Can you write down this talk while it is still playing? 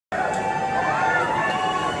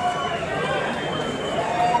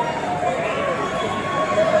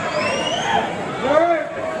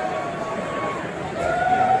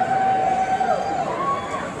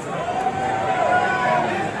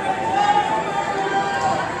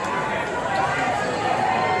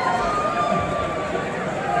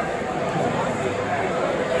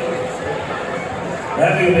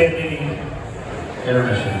do a band-aiding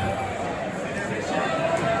intermission.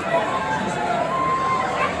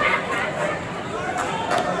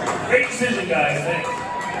 Great decision, guys. Thanks.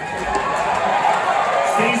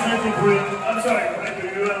 Steve's meant to prove. I'm sorry, Rebecca,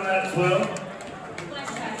 you're on that as well?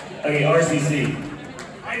 Okay, RCC.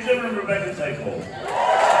 I just remember Rebecca Tycold.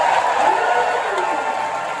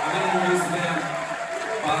 I'm going to introduce the band.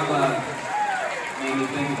 Bob made me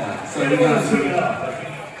think of that. So we got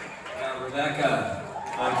Rebecca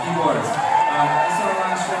on keyboards. This is our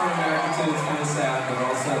last show in America too. It's kind of sad, but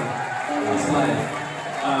also it's life.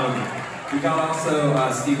 We got also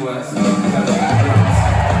Steve West. We got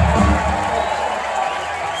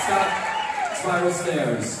Scott Spiral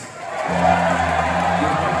Stairs.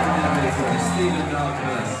 Stephen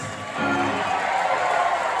Malkmus.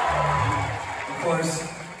 Of course,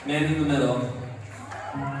 man in the middle.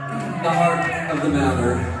 The heart of the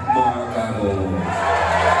matter, Ibold.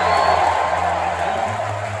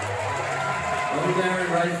 Over there in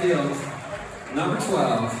right field, number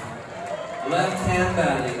 12, left-hand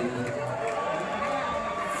batting,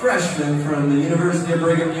 freshman from the University of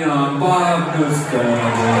Brigham Young,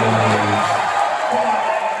 Nastonovich.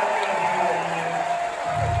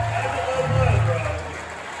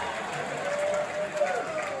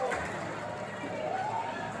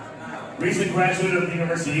 Recent graduate of the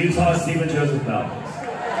University of Utah, Stephen Joseph Malkmus.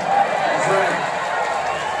 That's right.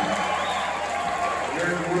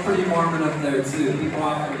 We're pretty Mormon up there too. People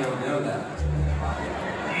often don't know that.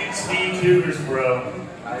 You Steve Cougars, bro.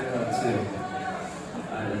 I know too.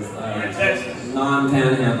 You're in Texas.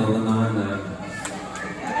 Non-panhandle, the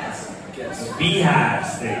Beehive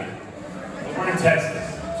State. We're in Texas.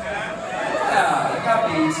 Yeah, they got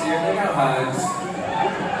bees here. They got hives.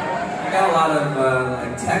 They got a lot of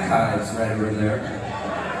like tech hives right over there.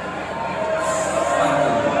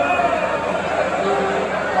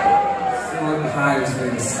 Still hives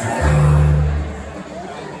very